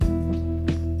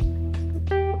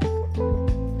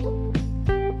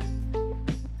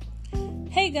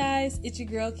guys, it's your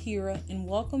girl Kira, and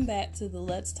welcome back to the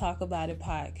Let's Talk About It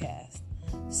podcast.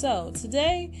 So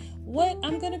today, what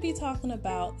I'm going to be talking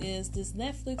about is this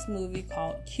Netflix movie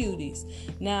called Cuties.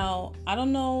 Now, I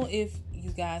don't know if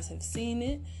you guys have seen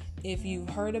it, if you've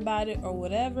heard about it or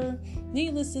whatever.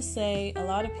 Needless to say, a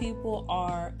lot of people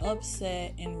are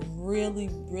upset and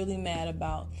really mad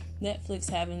about Netflix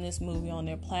having this movie on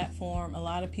their platform. A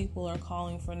lot of people are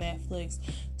calling for Netflix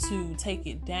to take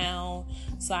it down,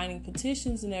 signing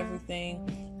petitions and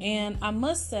everything. And I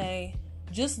must say,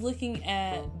 just looking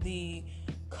at the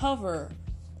cover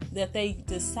that they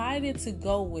decided to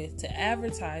go with to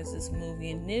advertise this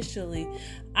movie initially,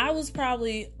 I was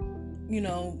probably,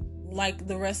 like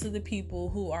the rest of the people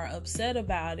who are upset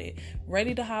about it,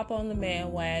 ready to hop on the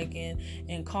bandwagon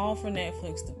and call for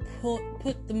Netflix to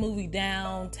put the movie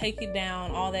down, take it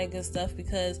down, all that good stuff,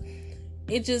 because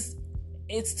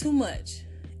it's too much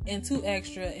and too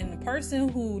extra. And the person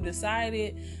who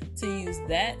decided to use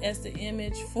that as the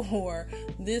image for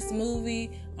this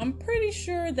movie, I'm pretty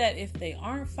sure that if they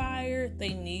aren't fired,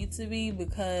 they need to be,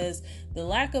 because the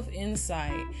lack of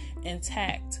insight and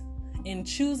tact in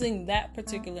choosing that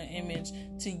particular image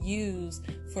to use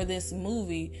for this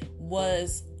movie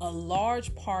was a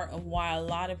large part of why a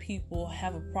lot of people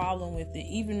have a problem with it,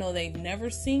 even though they've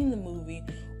never seen the movie,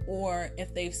 or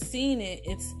if they've seen it,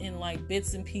 it's in like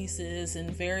bits and pieces and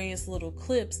various little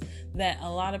clips that a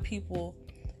lot of people,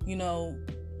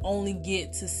 only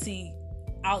get to see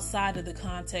outside of the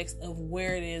context of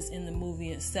where it is in the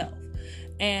movie itself.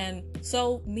 And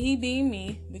so, me being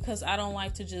me, because I don't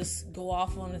like to just go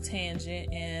off on a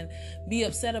tangent and be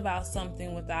upset about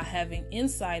something without having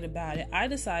insight about it, I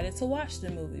decided to watch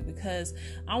the movie because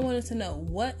I wanted to know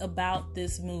what about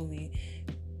this movie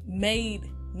made,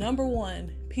 number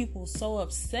one, people so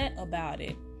upset about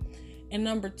it, and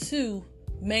number two,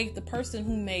 make the person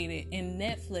who made it and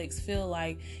Netflix feel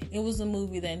like it was a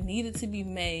movie that needed to be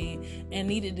made and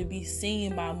needed to be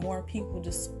seen by more people,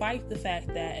 despite the fact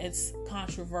that it's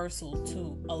controversial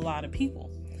to a lot of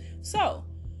people. So,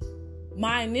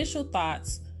 my initial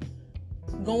thoughts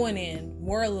going in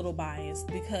were a little biased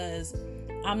because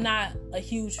I'm not a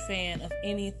huge fan of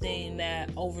anything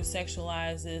that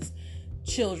over-sexualizes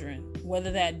children,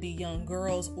 whether that be young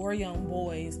girls or young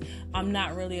boys. I'm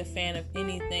not really a fan of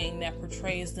anything that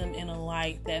portrays them in a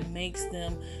light that makes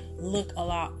them look a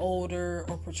lot older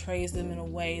or portrays them in a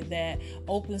way that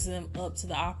opens them up to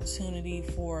the opportunity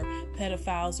for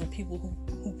pedophiles or people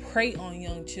who prey on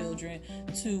young children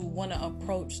to want to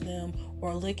approach them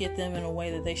or look at them in a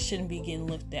way that they shouldn't be getting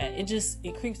looked at.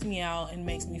 It creeps me out and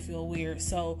makes me feel weird.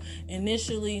 So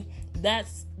initially,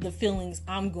 that's the feelings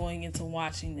I'm going into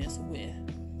watching this with.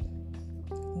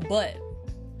 But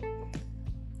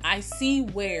I see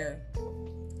where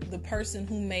the person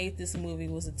who made this movie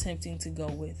was attempting to go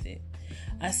with it.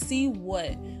 I see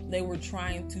what they were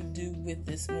trying to do with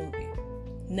this movie.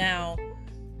 Now,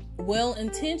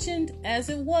 well-intentioned as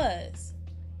it was,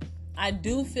 I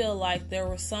do feel like there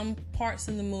were some parts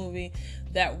in the movie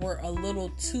that were a little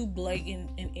too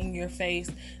blatant and in your face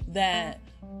that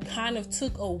kind of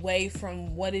took away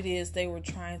from what it is they were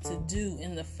trying to do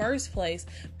in the first place,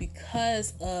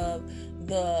 because of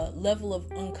the level of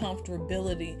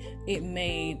uncomfortability it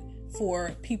made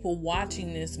for people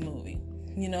watching this movie.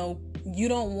 You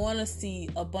don't want to see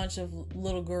a bunch of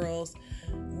little girls,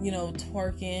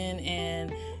 twerking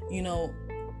and,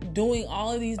 doing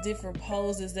all of these different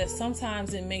poses that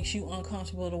sometimes it makes you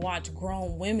uncomfortable to watch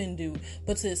grown women do.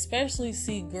 But to especially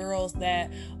see girls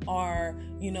that are,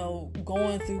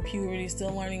 going through puberty,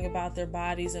 still learning about their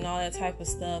bodies and all that type of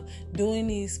stuff, doing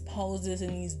these poses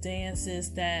and these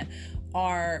dances that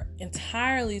are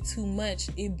entirely too much,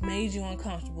 it made you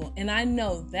uncomfortable. And I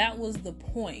know that was the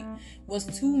point, was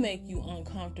to make you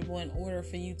uncomfortable in order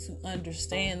for you to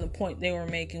understand the point they were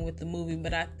making with the movie.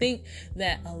 But I think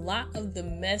that a lot of the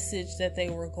message that they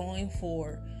were going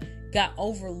for got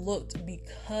overlooked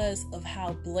because of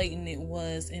how blatant it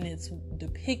was in its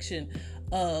depiction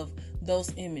of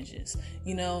those images.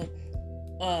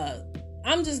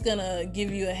 I'm just gonna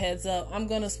give you a heads up. I'm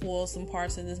gonna spoil some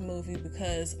parts of this movie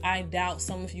because I doubt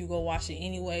some of you go watch it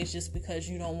anyways, just because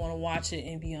you don't want to watch it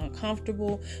and be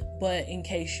uncomfortable. But in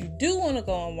case you do want to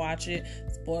go and watch it,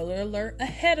 spoiler alert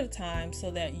ahead of time so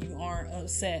that you aren't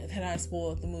upset that I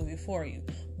spoiled the movie for you.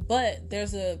 But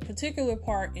there's a particular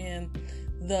part in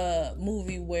the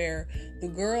movie where the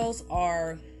girls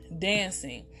are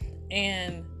dancing,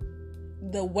 and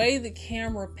the way the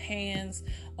camera pans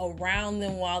around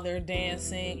them while they're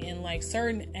dancing and like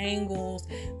certain angles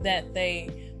that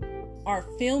they are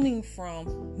filming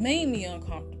from made me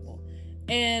uncomfortable.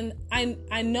 And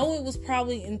I know it was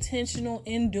probably intentional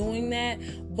in doing that,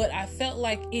 but I felt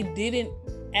like it didn't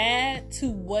add to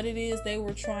what it is they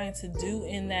were trying to do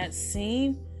in that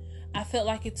scene. I felt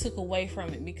like it took away from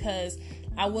it, because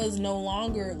I was no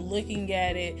longer looking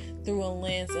at it through a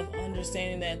lens of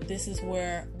understanding that this is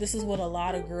what a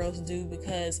lot of girls do,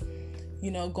 because,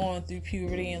 you know, going through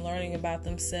puberty and learning about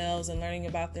themselves and learning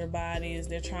about their bodies,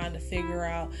 they're trying to figure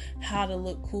out how to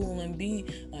look cool and be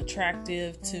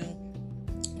attractive to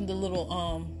the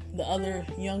little the other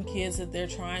young kids that they're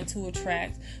trying to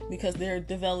attract, because they're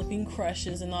developing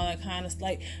crushes and all that kind of stuff.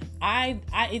 Like,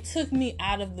 it took me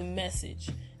out of the message.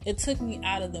 It took me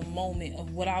out of the moment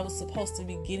of what I was supposed to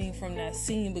be getting from that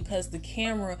scene, because the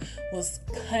camera was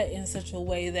cut in such a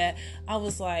way that I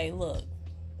was like, look,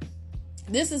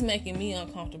 this is making me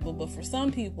uncomfortable. But for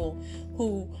some people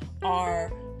who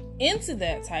are into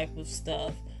that type of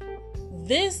stuff,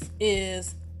 this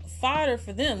is fodder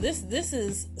for them. This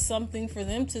is something for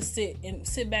them to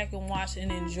sit back and watch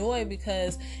and enjoy,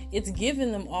 because it's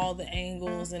giving them all the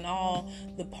angles and all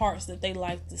the parts that they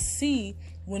like to see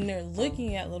when they're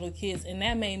looking at little kids. And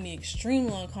that made me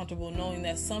extremely uncomfortable, knowing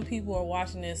that some people are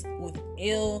watching this with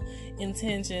ill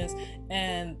intentions,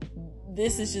 and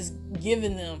this is just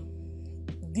giving them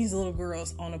these little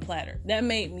girls on a platter. That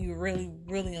made me really,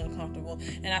 really uncomfortable.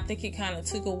 And I think it kind of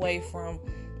took away from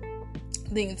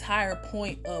the entire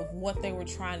point of what they were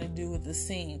trying to do with the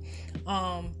scene.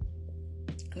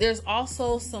 There's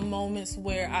also some moments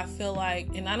where I feel like,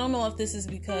 and I don't know if this is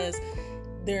because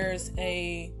there's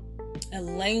a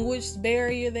language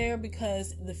barrier there,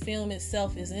 because the film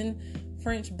itself is in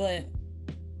French, but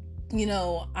you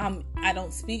know, I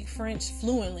don't speak French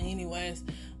fluently anyways.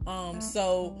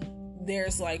 So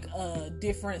there's like a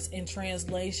difference in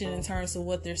translation in terms of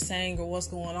what they're saying or what's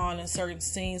going on in certain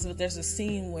scenes. But there's a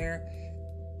scene where,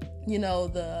 you know,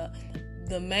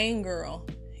 the main girl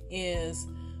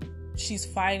she's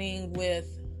fighting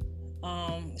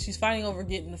over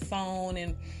getting the phone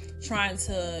and trying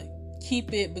to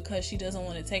keep it because she doesn't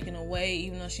want it taken away,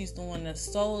 even though she's the one that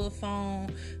stole the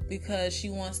phone, because she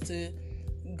wants to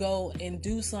go and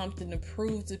do something to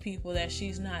prove to people that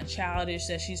she's not childish,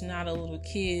 that she's not a little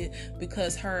kid,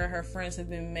 because her and her friends have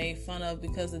been made fun of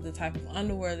because of the type of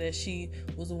underwear that she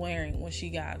was wearing when she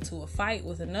got into a fight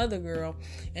with another girl.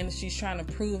 And she's trying to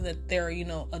prove that they're, you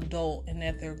know, adult and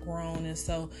that they're grown. And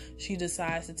so she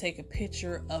decides to take a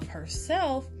picture of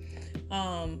herself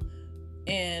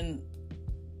and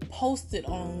post it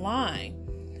online,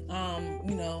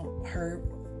 you know, her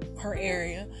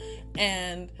area.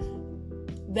 And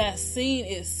that scene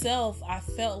itself, I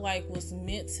felt like was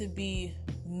meant to be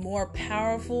more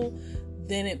powerful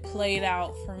than it played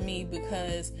out for me,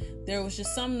 because there was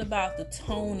just something about the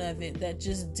tone of it that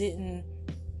just didn't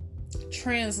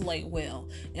translate well.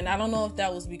 And I don't know if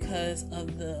that was because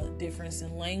of the difference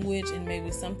in language, and maybe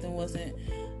something wasn't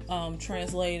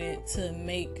translated to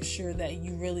make sure that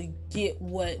you really get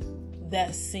what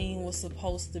that scene was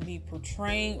supposed to be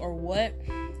portraying or what.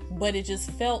 But it just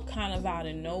felt kind of out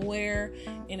of nowhere,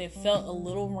 and it felt a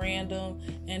little random.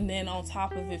 And then on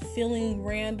top of it feeling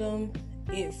random,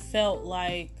 it felt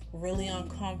like really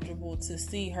uncomfortable to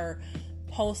see her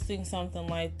posting something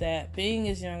like that, being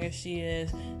as young as she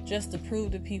is, just to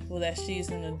prove to people that she's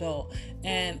an adult.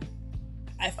 And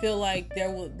I feel like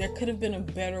there could have been a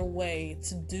better way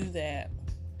to do that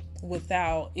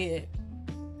without it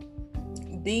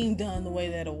being done the way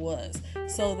that it was,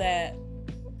 so that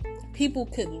people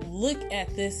could look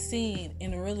at this scene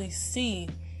and really see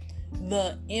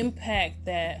the impact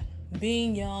that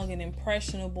being young and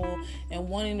impressionable and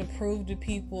wanting to prove to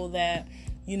people that,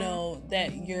 you know,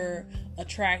 that you're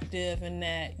attractive and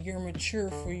that you're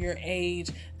mature for your age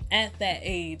at that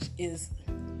age is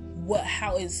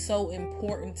how it's so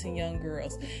important to young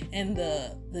girls, and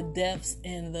the depths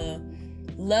and the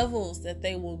levels that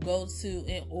they will go to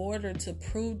in order to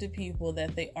prove to people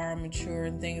that they are mature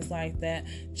and things like that,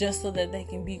 just so that they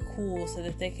can be cool, so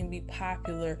that they can be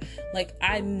popular. Like,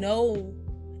 I know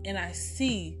and I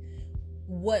see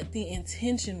what the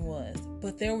intention was,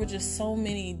 but there were just so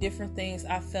many different things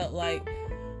I felt like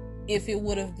if it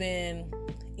would have been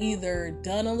either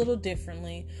done a little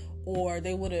differently, or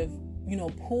they would have, you know,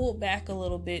 pulled back a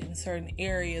little bit in certain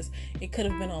areas, it could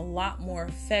have been a lot more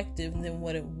effective than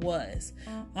what it was.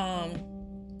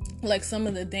 Like some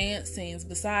of the dance scenes,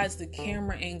 besides the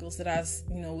camera angles that I,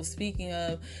 you know, was speaking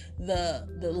of,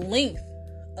 the length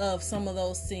of some of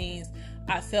those scenes,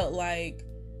 I felt like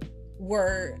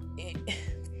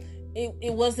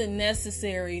it wasn't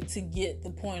necessary to get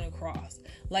the point across.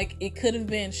 Like, it could have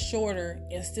been shorter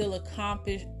and still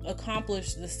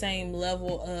accomplish the same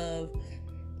level of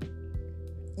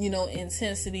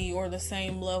intensity or the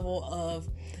same level of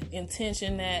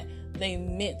intention that they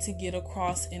meant to get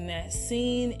across in that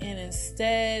scene. And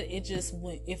instead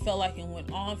it felt like it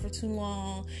went on for too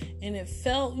long, and it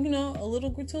felt a little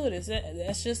gratuitous.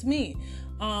 That's just me.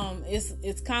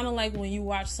 It's kind of like when you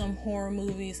watch some horror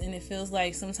movies and it feels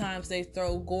like sometimes they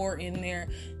throw gore in there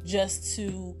just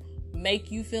to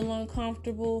make you feel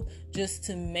uncomfortable, just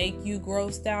to make you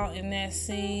grossed out in that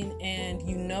scene, and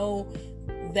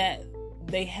that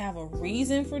they have a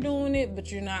reason for doing it,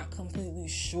 but you're not completely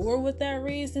sure what that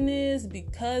reason is,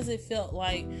 because it felt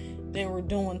like they were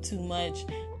doing too much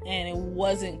and it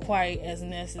wasn't quite as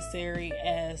necessary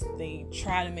as they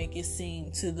try to make it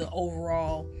seem to the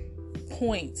overall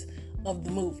point of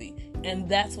the movie. And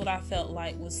that's what I felt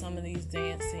like with some of these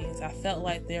dance scenes. I felt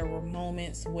like there were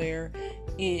moments where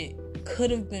it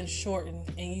could have been shortened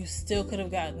and you still could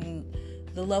have gotten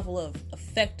the level of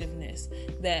effectiveness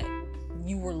that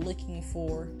you were looking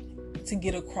for to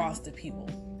get across to people.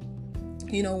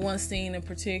 One scene in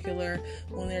particular,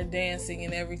 when they're dancing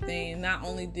and everything, not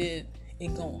only did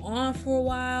it go on for a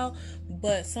while,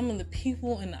 but some of the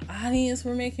people in the audience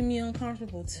were making me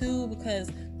uncomfortable too,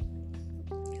 because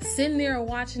sitting there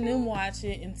watching them watch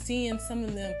it and seeing some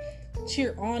of them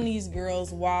cheer on these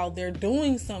girls while they're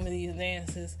doing some of these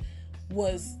dances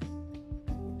was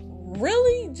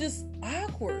really just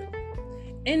awkward.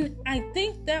 And I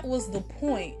think that was the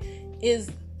point, is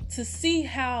to see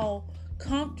how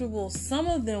comfortable some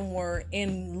of them were.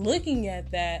 And looking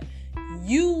at that,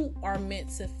 you are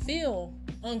meant to feel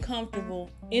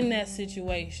uncomfortable in that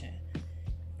situation.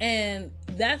 And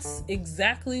that's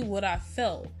exactly what I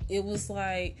felt. It was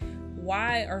like,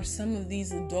 why are some of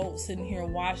these adults sitting here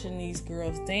watching these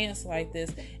girls dance like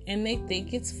this and they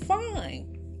think it's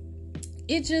fine?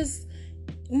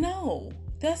 No.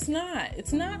 It's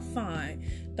not fine.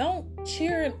 Don't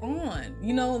cheer it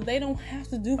on. They don't have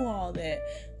to do all that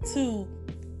to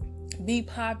be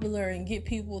popular and get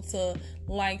people to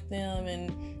like them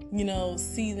and,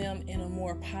 see them in a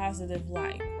more positive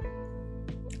light.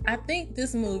 I think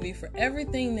this movie, for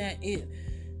everything that it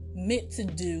meant to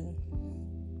do,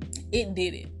 it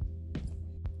did it.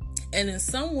 And in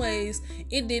some ways,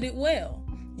 it did it well.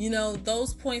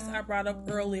 Those points I brought up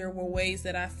earlier were ways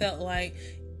that I felt like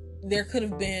there could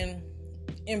have been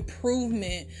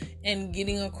improvement in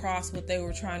getting across what they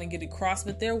were trying to get across,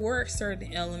 but there were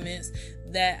certain elements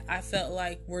that I felt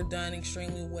like were done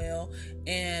extremely well,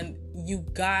 and you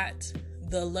got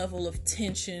the level of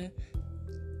tension,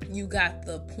 you got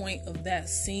the point of that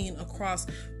scene across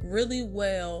really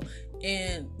well,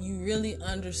 and you really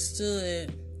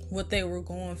understood what they were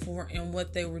going for and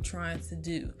what they were trying to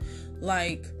do.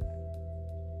 Like,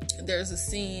 there's a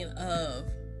scene of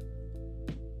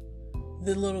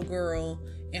the little girl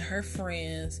and her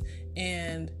friends,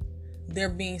 and they're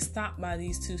being stopped by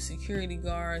these two security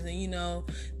guards, and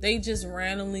they just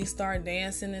randomly start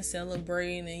dancing and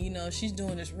celebrating, and she's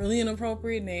doing this really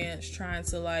inappropriate dance, trying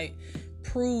to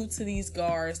prove to these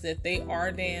guards that they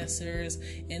are dancers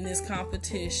in this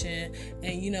competition.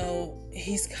 And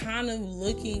he's kind of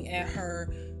looking at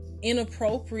her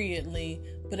inappropriately,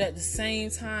 but at the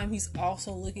same time he's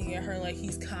also looking at her like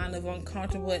he's kind of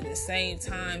uncomfortable at the same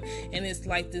time. And it's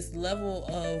like this level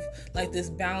of this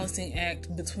balancing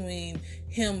act between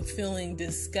him feeling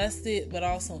disgusted but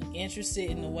also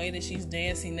interested in the way that she's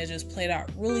dancing, that just played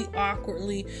out really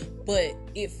awkwardly, but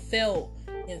it felt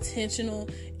intentional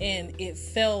and it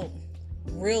felt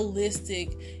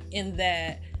realistic, in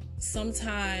that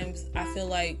sometimes I feel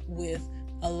like with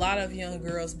a lot of young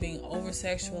girls being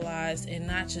over-sexualized, and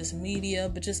not just media,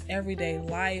 but just everyday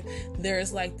life,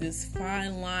 there's this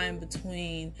fine line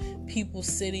between people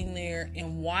sitting there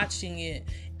and watching it,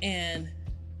 and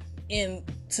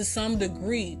to some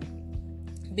degree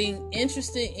being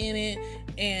interested in it,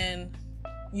 and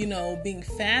being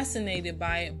fascinated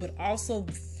by it, but also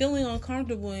feeling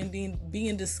uncomfortable and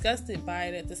being disgusted by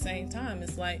it at the same time.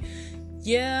 It's like,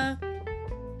 yeah,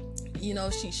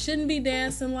 she shouldn't be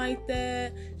dancing like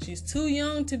that. She's too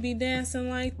young to be dancing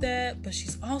like that, but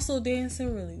she's also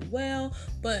dancing really well.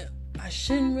 But I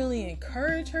shouldn't really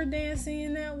encourage her dancing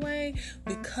in that way,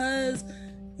 because,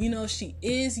 she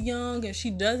is young and she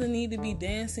doesn't need to be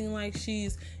dancing like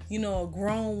she's, a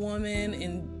grown woman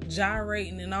and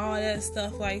gyrating and all that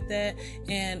stuff like that.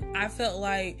 And I felt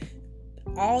like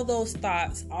all those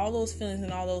thoughts, all those feelings,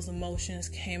 and all those emotions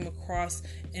came across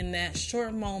in that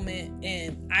short moment,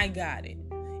 and I got it.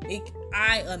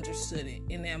 I understood it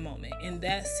in that moment. And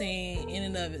that scene in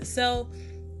and of itself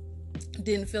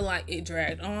didn't feel like it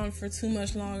dragged on for too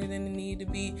much longer than it needed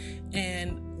to be.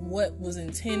 And what was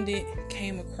intended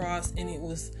came across, and it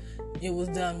was it was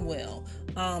done well.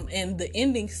 And the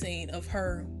ending scene of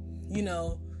her,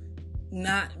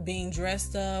 not being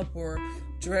dressed up or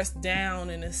dressed down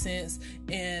in a sense,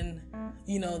 and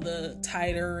the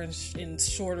tighter and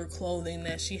shorter clothing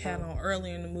that she had on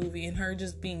earlier in the movie, and her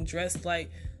just being dressed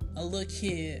like a little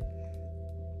kid,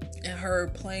 and her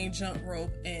playing jump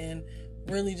rope and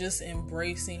really just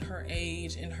embracing her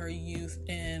age and her youth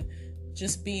and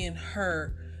just being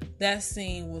her. That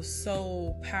scene was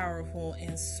so powerful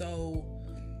and so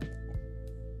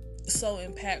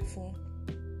impactful.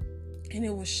 And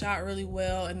it was shot really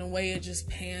well, and the way it just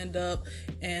panned up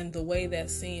and the way that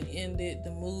scene ended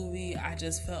the movie, I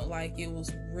just felt like it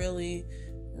was really,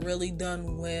 really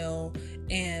done well.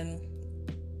 And,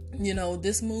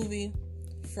 this movie,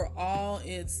 for all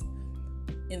its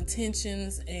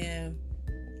intentions and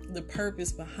the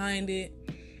purpose behind it,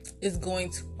 is going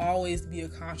to always be a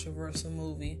controversial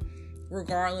movie.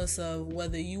 Regardless of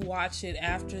whether you watch it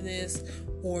after this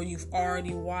or you've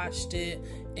already watched it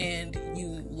and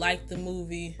you like the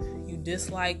movie, you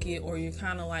dislike it, or you're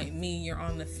kind of like me, you're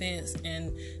on the fence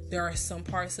and there are some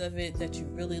parts of it that you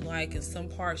really like and some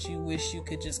parts you wish you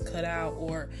could just cut out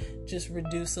or just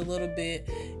reduce a little bit,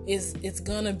 it's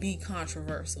gonna be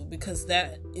controversial, because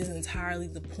that is entirely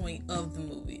the point of the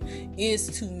movie, is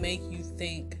to make you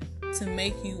think, to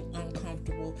make you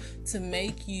uncomfortable, to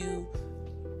make you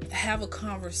have a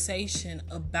conversation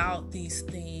about these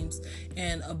themes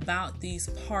and about these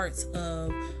parts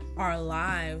of our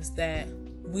lives that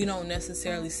we don't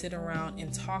necessarily sit around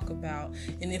and talk about.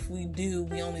 And if we do,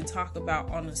 we only talk about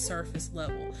on the surface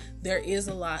level. There is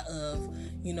a lot of,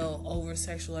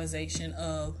 over-sexualization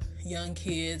of young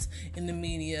kids in the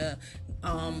media.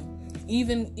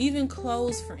 Even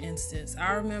clothes, for instance.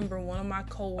 I remember one of my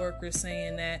coworkers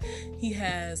saying that he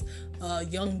has a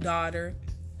young daughter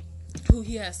who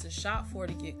he has to shop for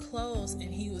to get clothes,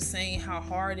 and he was saying how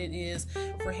hard it is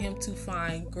for him to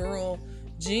find girl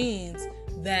jeans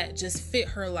that just fit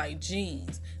her like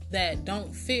jeans, that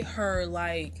don't fit her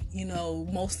like,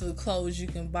 most of the clothes you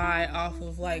can buy off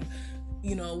of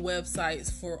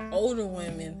websites for older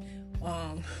women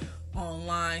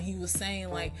online. He was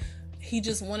saying he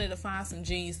just wanted to find some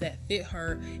jeans that fit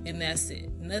her, and that's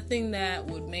it. Nothing that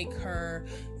would make her,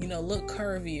 look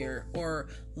curvier or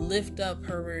lift up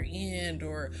her rear end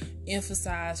or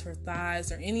emphasize her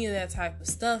thighs or any of that type of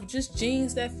stuff. Just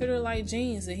jeans that fit her like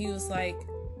jeans. And he was like,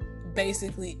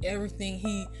 basically everything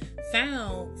he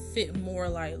found fit more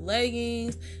like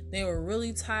leggings. They were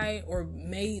really tight or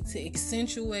made to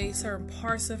accentuate certain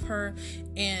parts of her,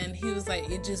 and he was like,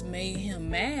 it just made him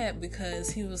mad, because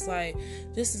he was like,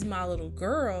 this is my little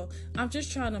girl, I'm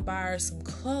just trying to buy her some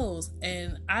clothes,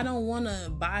 and I don't want to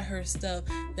buy her stuff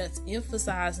that's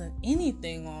emphasizing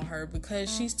anything on her,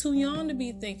 because she's too young to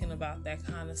be thinking about that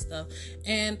kind of stuff.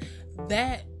 And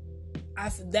that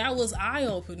was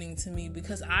eye-opening to me,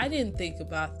 because I didn't think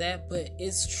about that, but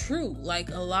it's true. Like,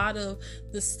 a lot of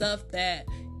the stuff that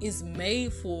is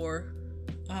made for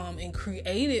and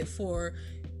created for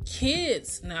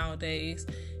kids nowadays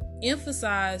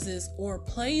emphasizes or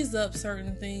plays up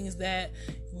certain things that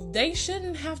they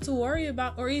shouldn't have to worry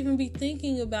about or even be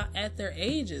thinking about at their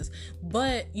ages.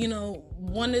 But,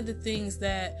 one of the things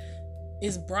that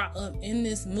is brought up in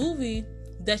this movie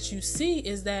that you see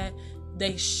is that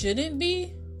they shouldn't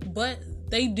be, but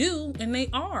they do, and they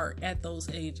are at those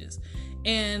ages.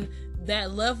 And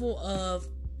that level of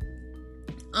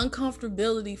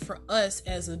uncomfortability for us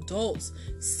as adults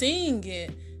seeing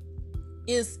it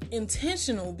is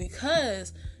intentional,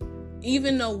 because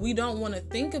even though we don't want to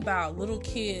think about little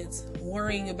kids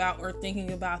worrying about or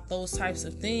thinking about those types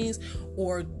of things,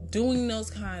 or doing those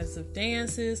kinds of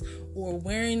dances, or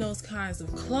wearing those kinds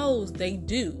of clothes, they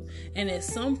do. And at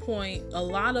some point, a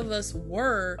lot of us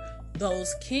were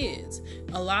those kids.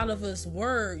 A lot of us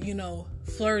were,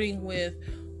 flirting with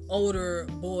older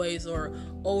boys or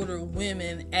older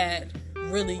women at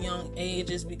really young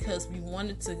ages, because we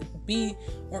wanted to be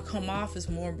or come off as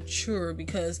more mature,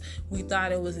 because we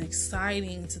thought it was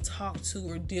exciting to talk to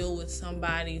or deal with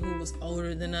somebody who was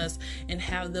older than us and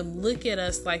have them look at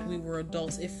us like we were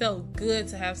adults. It felt good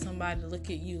to have somebody look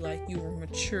at you like you were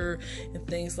mature and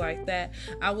things like that.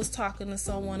 I was talking to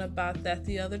someone about that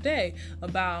the other day,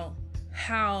 about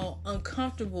how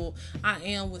uncomfortable I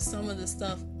am with some of the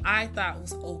stuff I thought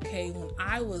was okay when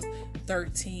I was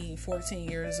 13, 14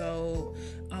 years old.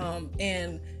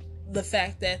 And the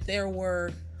fact that there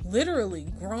were literally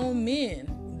grown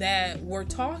men that were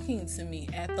talking to me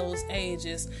at those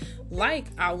ages like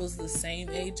I was the same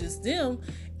age as them,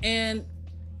 and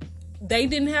they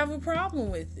didn't have a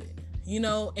problem with it.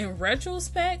 In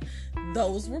retrospect,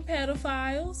 those were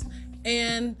pedophiles,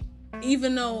 and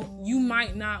even though you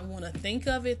might not want to think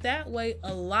of it that way,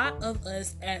 a lot of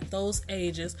us at those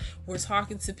ages were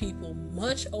talking to people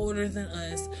much older than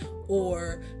us,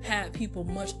 or had people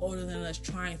much older than us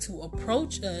trying to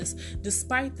approach us,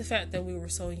 despite the fact that we were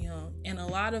so young. And a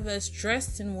lot of us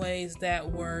dressed in ways that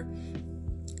were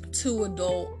too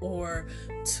adult or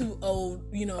too old,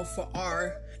 for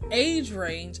our age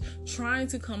range, trying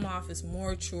to come off as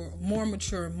more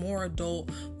mature, more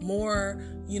adult, more,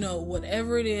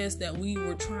 whatever it is that we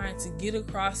were trying to get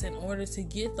across in order to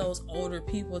get those older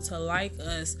people to like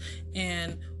us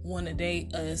and want to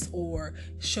date us, or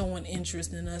show an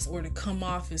interest in us, or to come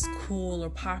off as cool or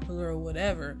popular or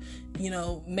whatever.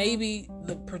 Maybe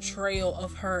the portrayal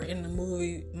of her in the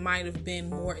movie might have been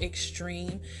more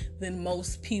extreme than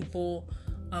most people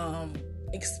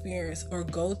experience or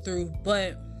go through,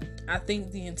 but I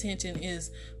think the intention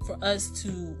is for us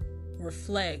to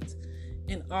reflect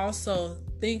and also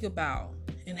think about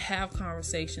and have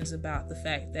conversations about the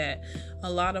fact that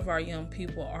a lot of our young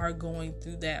people are going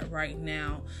through that right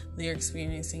now. They're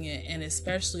experiencing it, and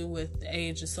especially with the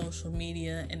age of social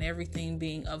media and everything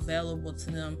being available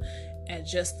to them at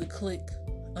just the click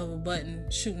of a button.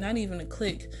 Shoot, not even a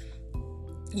click.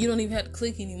 You don't even have to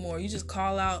click anymore. You just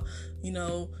call out,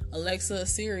 Alexa or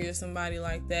Siri or somebody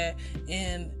like that,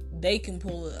 and they can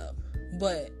pull it up.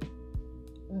 But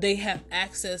they have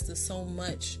access to so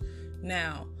much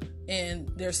now,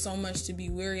 and there's so much to be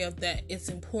wary of, that it's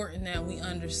important that we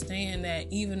understand that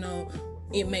even though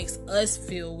it makes us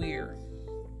feel weird,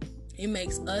 it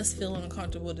makes us feel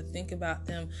uncomfortable to think about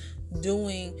them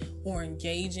doing or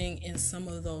engaging in some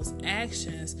of those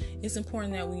actions, it's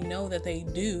important that we know that they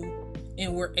do,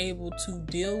 and we're able to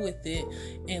deal with it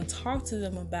and talk to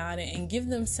them about it and give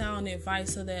them sound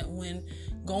advice, so that when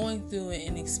going through it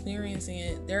and experiencing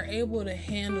it, they're able to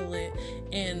handle it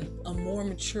in a more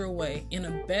mature way, in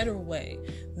a better way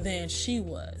than she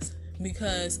was.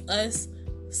 Because us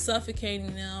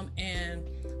suffocating them and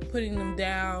putting them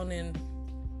down and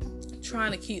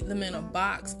trying to keep them in a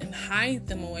box and hide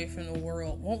them away from the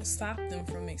world won't stop them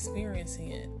from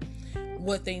experiencing it.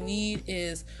 What they need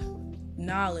is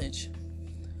knowledge,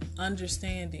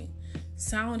 understanding,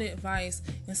 sound advice,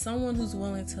 and someone who's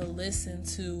willing to listen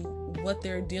to what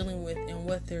they're dealing with and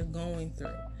what they're going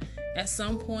through. At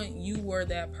some point, you were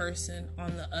that person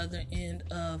on the other end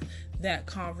of that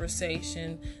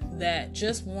conversation that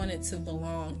just wanted to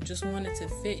belong, just wanted to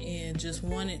fit in, just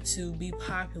wanted to be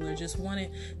popular, just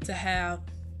wanted to have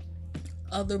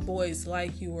other boys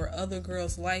like you or other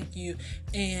girls like you,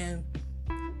 and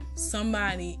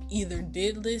somebody either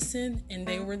did listen and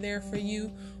they were there for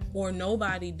you, or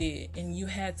nobody did, and you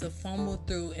had to fumble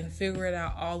through and figure it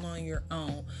out all on your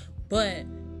own. But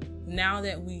now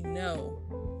that we know,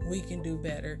 we can do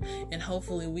better, and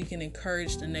hopefully we can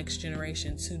encourage the next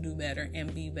generation to do better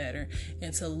and be better,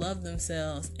 and to love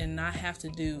themselves and not have to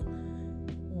do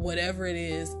whatever it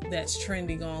is that's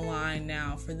trending online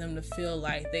now, for them to feel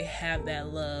like they have that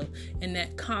love and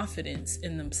that confidence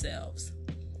in themselves.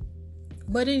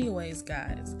 But anyways,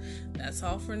 guys, that's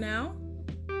all for now.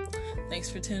 Thanks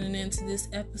for tuning in to this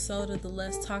episode of the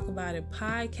Let's Talk About It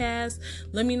podcast.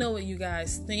 Let me know what you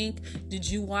guys think. Did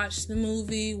you watch the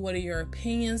movie? What are your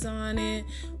opinions on it?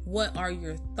 What are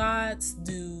your thoughts?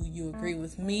 Do you agree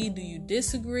with me? Do you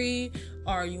disagree?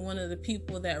 Are you one of the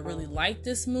people that really like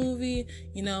this movie?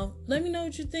 Let me know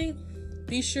what you think.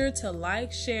 Be sure to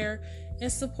like, share,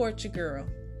 and support your girl.